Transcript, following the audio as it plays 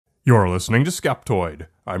You're listening to Skeptoid.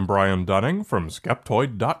 I'm Brian Dunning from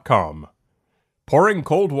Skeptoid.com. Pouring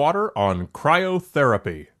cold water on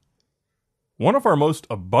cryotherapy. One of our most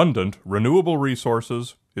abundant renewable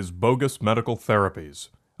resources is bogus medical therapies.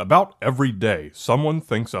 About every day, someone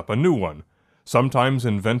thinks up a new one, sometimes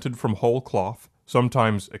invented from whole cloth,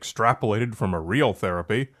 sometimes extrapolated from a real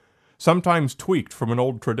therapy, sometimes tweaked from an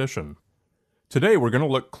old tradition. Today we're going to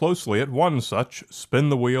look closely at one such spin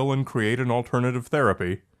the wheel and create an alternative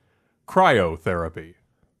therapy: cryotherapy.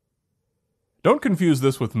 Don't confuse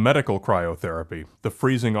this with medical cryotherapy, the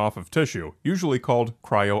freezing off of tissue, usually called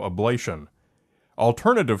cryoablation.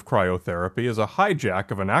 Alternative cryotherapy is a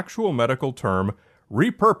hijack of an actual medical term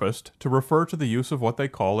repurposed to refer to the use of what they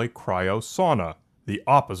call a cryosauna, the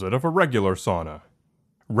opposite of a regular sauna.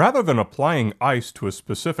 Rather than applying ice to a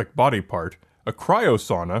specific body part, a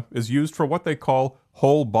cryosauna is used for what they call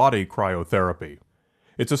whole-body cryotherapy.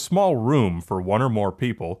 It's a small room for one or more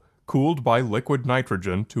people, cooled by liquid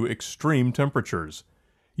nitrogen to extreme temperatures,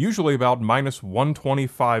 usually about minus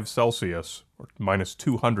 125 Celsius or minus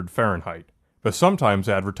 200 Fahrenheit, but sometimes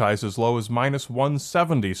advertised as low as minus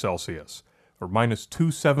 170 Celsius or minus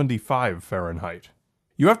 275 Fahrenheit.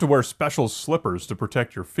 You have to wear special slippers to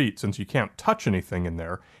protect your feet since you can't touch anything in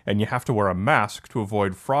there, and you have to wear a mask to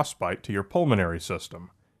avoid frostbite to your pulmonary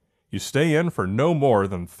system. You stay in for no more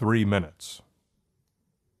than 3 minutes.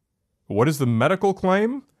 What is the medical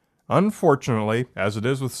claim? Unfortunately, as it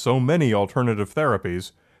is with so many alternative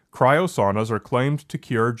therapies, cryosaunas are claimed to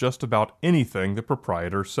cure just about anything the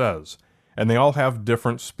proprietor says, and they all have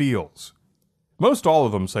different spiels. Most all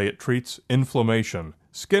of them say it treats inflammation,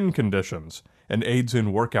 skin conditions, and aids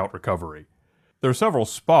in workout recovery. There are several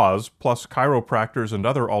spas, plus chiropractors and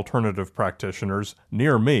other alternative practitioners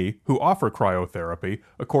near me who offer cryotherapy,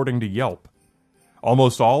 according to Yelp.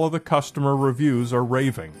 Almost all of the customer reviews are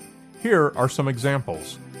raving. Here are some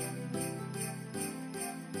examples.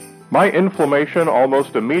 My inflammation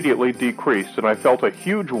almost immediately decreased, and I felt a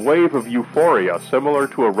huge wave of euphoria similar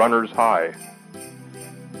to a runner's high.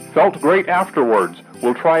 Felt great afterwards.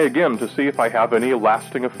 We'll try again to see if I have any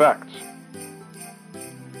lasting effects.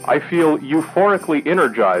 I feel euphorically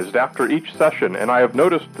energized after each session, and I have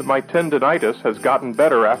noticed that my tendinitis has gotten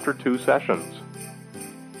better after 2 sessions.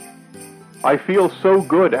 I feel so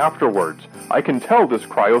good afterwards. I can tell this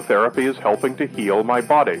cryotherapy is helping to heal my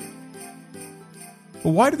body.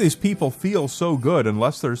 Why do these people feel so good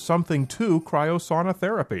unless there's something to cryosauna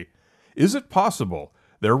therapy? Is it possible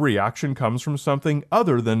their reaction comes from something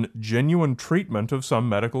other than genuine treatment of some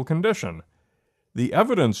medical condition? The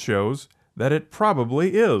evidence shows that it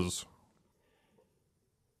probably is.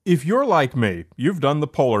 If you're like me, you've done the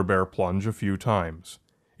polar bear plunge a few times.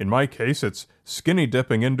 In my case, it's skinny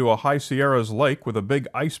dipping into a High Sierras lake with a big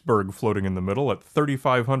iceberg floating in the middle at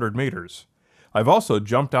 3,500 meters. I've also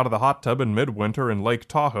jumped out of the hot tub in midwinter in Lake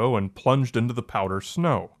Tahoe and plunged into the powder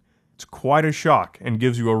snow. It's quite a shock and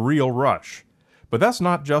gives you a real rush. But that's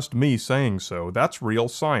not just me saying so, that's real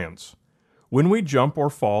science. When we jump or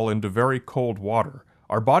fall into very cold water,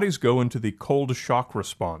 our bodies go into the cold shock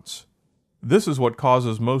response. This is what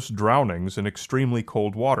causes most drownings in extremely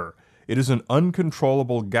cold water. It is an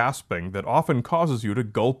uncontrollable gasping that often causes you to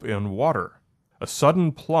gulp in water. A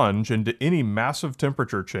sudden plunge into any massive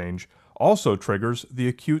temperature change also triggers the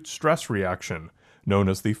acute stress reaction, known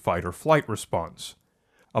as the fight-or-flight response.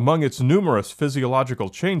 Among its numerous physiological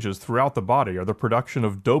changes throughout the body are the production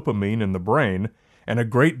of dopamine in the brain and a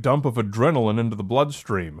great dump of adrenaline into the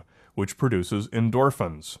bloodstream, which produces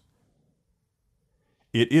endorphins.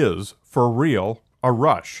 It is, for real, a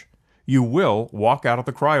rush. You will walk out of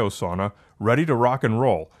the cryosauna ready to rock and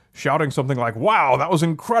roll, shouting something like, "Wow, that was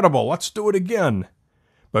incredible, let's do it again!"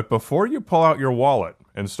 But before you pull out your wallet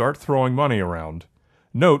and start throwing money around,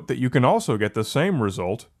 note that you can also get the same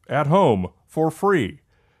result at home for free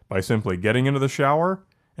by simply getting into the shower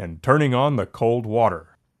and turning on the cold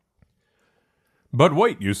water. But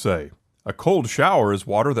wait, you say, a cold shower is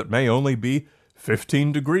water that may only be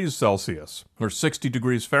 15 degrees Celsius or 60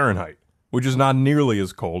 degrees Fahrenheit, which is not nearly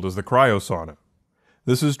as cold as the cryosauna.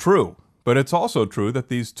 This is true, but it's also true that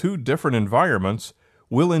these two different environments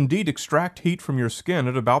will indeed extract heat from your skin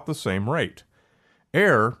at about the same rate.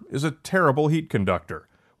 Air is a terrible heat conductor,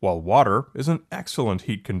 while water is an excellent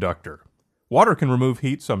heat conductor. Water can remove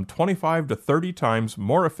heat some 25 to 30 times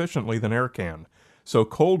more efficiently than air can, so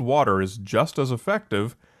cold water is just as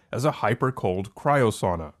effective as a hyper-cold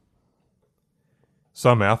cryosauna.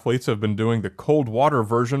 Some athletes have been doing the cold water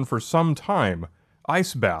version for some time,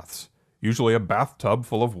 ice baths, usually a bathtub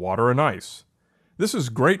full of water and ice. This is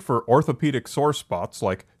great for orthopedic sore spots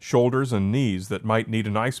like shoulders and knees that might need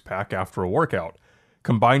an ice pack after a workout,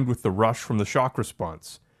 combined with the rush from the shock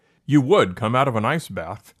response. You would come out of an ice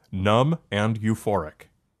bath numb and euphoric.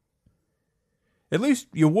 At least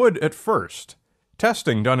you would at first.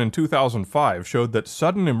 Testing done in 2005 showed that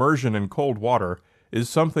sudden immersion in cold water is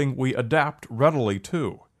something we adapt readily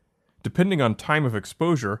to. Depending on time of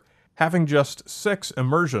exposure, having just 6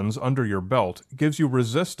 immersions under your belt gives you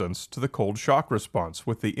resistance to the cold shock response,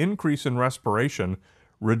 with the increase in respiration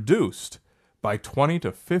reduced by 20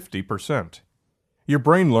 to 50%. Your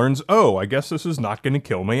brain learns, oh, I guess this is not going to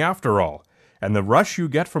kill me after all, and the rush you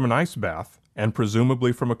get from an ice bath, and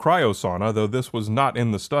presumably from a cryosauna, though this was not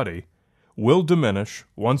in the study, will diminish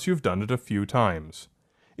once you've done it a few times.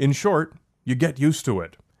 In short, you get used to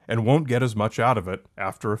it, and won't get as much out of it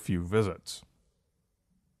after a few visits.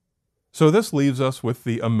 So this leaves us with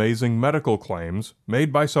the amazing medical claims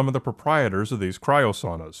made by some of the proprietors of these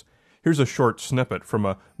cryosaunas. Here's a short snippet from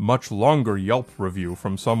a much longer Yelp review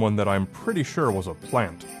from someone that I'm pretty sure was a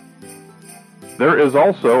plant. There is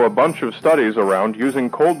also a bunch of studies around using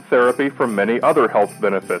cold therapy for many other health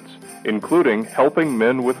benefits, including helping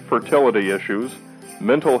men with fertility issues,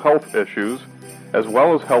 mental health issues, as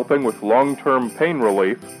well as helping with long-term pain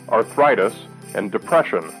relief, arthritis, and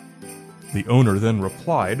depression. The owner then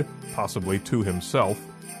replied, possibly to himself,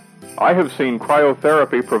 I have seen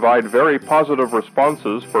cryotherapy provide very positive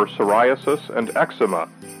responses for psoriasis and eczema.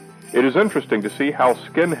 It is interesting to see how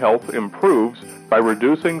skin health improves by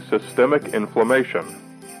reducing systemic inflammation.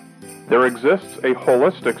 There exists a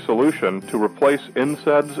holistic solution to replace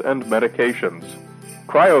NSAIDs and medications.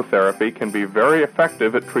 Cryotherapy can be very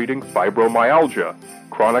effective at treating fibromyalgia,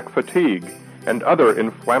 chronic fatigue, and other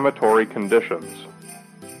inflammatory conditions.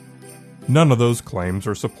 None of those claims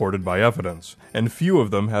are supported by evidence, and few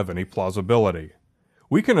of them have any plausibility.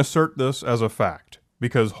 We can assert this as a fact,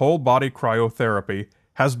 because whole-body cryotherapy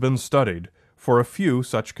has been studied for a few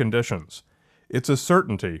such conditions. It's a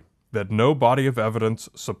certainty that no body of evidence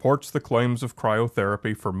supports the claims of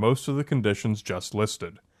cryotherapy for most of the conditions just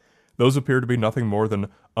listed. Those appear to be nothing more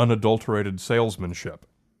than unadulterated salesmanship.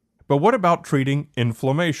 But what about treating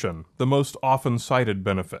inflammation, the most often cited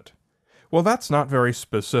benefit? Well, that's not very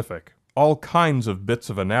specific. All kinds of bits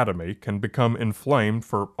of anatomy can become inflamed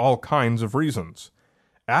for all kinds of reasons.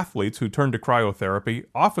 Athletes who turn to cryotherapy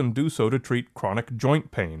often do so to treat chronic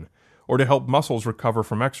joint pain, or to help muscles recover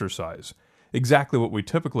from exercise, exactly what we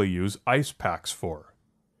typically use ice packs for.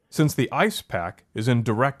 Since the ice pack is in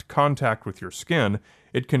direct contact with your skin,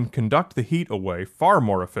 it can conduct the heat away far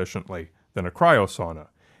more efficiently than a cryosauna,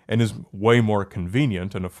 and is way more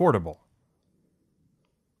convenient and affordable.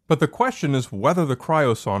 But the question is whether the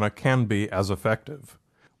cryosauna can be as effective.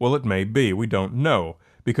 Well, it may be, we don't know,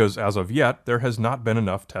 because as of yet there has not been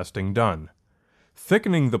enough testing done.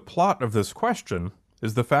 Thickening the plot of this question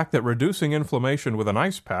is the fact that reducing inflammation with an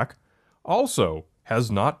ice pack also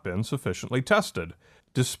has not been sufficiently tested,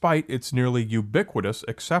 despite its nearly ubiquitous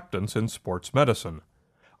acceptance in sports medicine.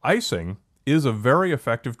 Icing is a very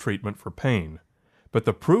effective treatment for pain, but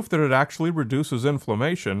the proof that it actually reduces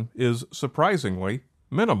inflammation is surprisingly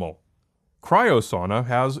minimal. Cryosauna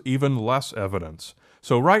has even less evidence,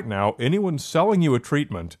 so right now anyone selling you a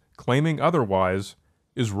treatment claiming otherwise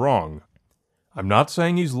is wrong. I'm not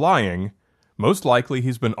saying he's lying. Most likely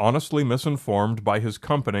he's been honestly misinformed by his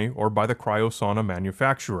company or by the cryosauna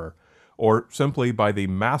manufacturer, or simply by the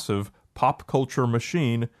massive pop culture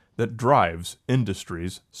machine that drives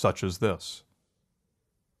industries such as this.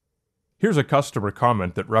 Here's a customer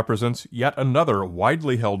comment that represents yet another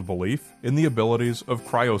widely held belief in the abilities of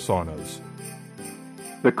cryosaunas.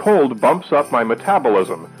 The cold bumps up my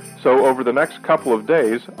metabolism, so over the next couple of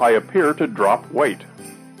days I appear to drop weight.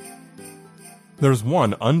 There's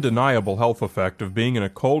one undeniable health effect of being in a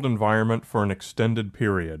cold environment for an extended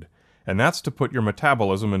period, and that's to put your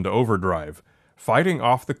metabolism into overdrive. Fighting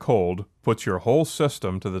off the cold puts your whole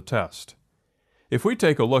system to the test. If we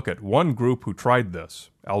take a look at one group who tried this,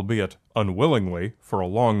 albeit unwillingly, for a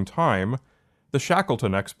long time, the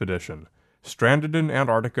Shackleton expedition, stranded in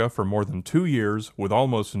Antarctica for more than 2 years with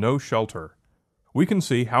almost no shelter, we can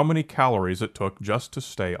see how many calories it took just to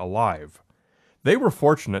stay alive. They were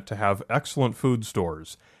fortunate to have excellent food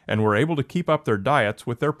stores, and were able to keep up their diets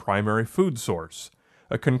with their primary food source,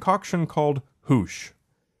 a concoction called hoosh.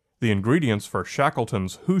 The ingredients for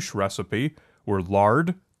Shackleton's hoosh recipe were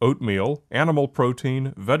lard, oatmeal, animal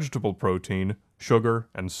protein, vegetable protein, sugar,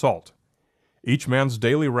 and salt. Each man's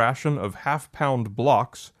daily ration of half-pound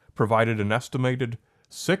blocks provided an estimated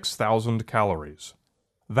 6,000 calories.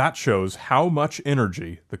 That shows how much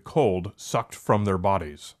energy the cold sucked from their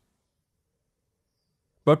bodies.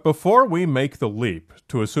 But before we make the leap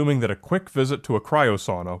to assuming that a quick visit to a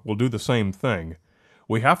cryosauna will do the same thing,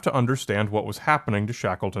 we have to understand what was happening to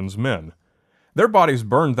Shackleton's men. Their bodies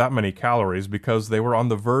burned that many calories because they were on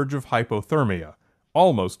the verge of hypothermia,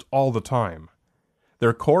 almost all the time.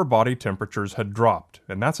 Their core body temperatures had dropped,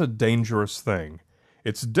 and that's a dangerous thing.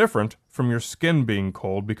 It's different from your skin being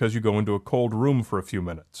cold because you go into a cold room for a few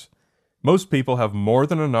minutes. Most people have more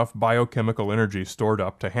than enough biochemical energy stored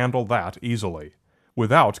up to handle that easily,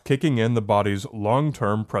 without kicking in the body's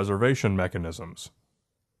long-term preservation mechanisms.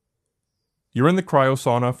 You're in the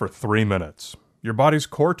cryosauna for 3 minutes. Your body's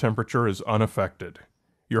core temperature is unaffected.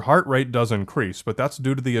 Your heart rate does increase, but that's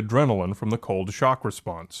due to the adrenaline from the cold shock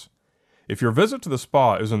response. If your visit to the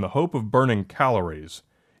spa is in the hope of burning calories,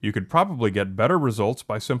 you could probably get better results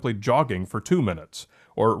by simply jogging for 2 minutes,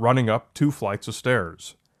 or running up 2 flights of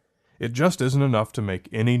stairs. It just isn't enough to make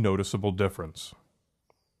any noticeable difference.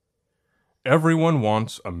 Everyone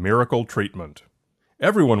wants a miracle treatment.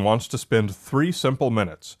 Everyone wants to spend 3 simple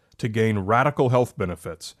minutes to gain radical health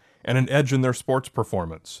benefits and an edge in their sports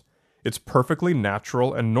performance. It's perfectly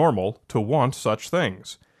natural and normal to want such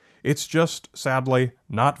things. It's just, sadly,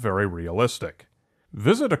 not very realistic.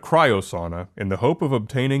 Visit a cryosauna in the hope of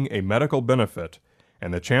obtaining a medical benefit,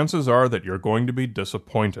 and the chances are that you're going to be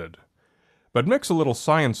disappointed. But mix a little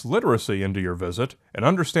science literacy into your visit and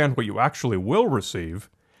understand what you actually will receive,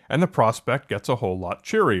 and the prospect gets a whole lot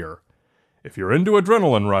cheerier. If you're into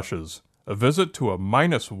adrenaline rushes, a visit to a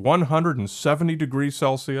minus 170 degrees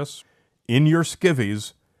Celsius in your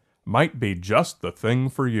skivvies might be just the thing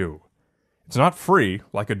for you. It's not free,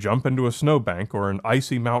 like a jump into a snowbank or an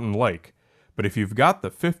icy mountain lake, but if you've got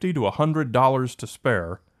the $50 to $100 to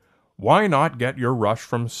spare, why not get your rush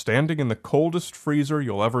from standing in the coldest freezer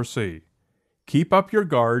you'll ever see? Keep up your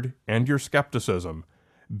guard and your skepticism,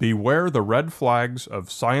 beware the red flags of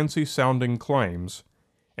sciencey-sounding claims,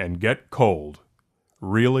 and get cold.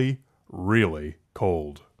 Really, really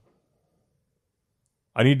cold.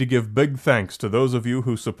 I need to give big thanks to those of you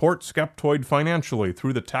who support Skeptoid financially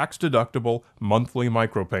through the tax-deductible monthly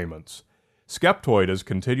micropayments. Skeptoid has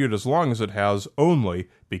continued as long as it has only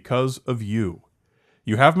because of you.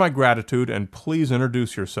 You have my gratitude, and please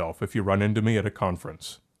introduce yourself if you run into me at a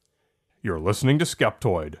conference. You're listening to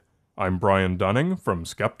Skeptoid. I'm Brian Dunning from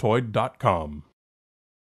Skeptoid.com.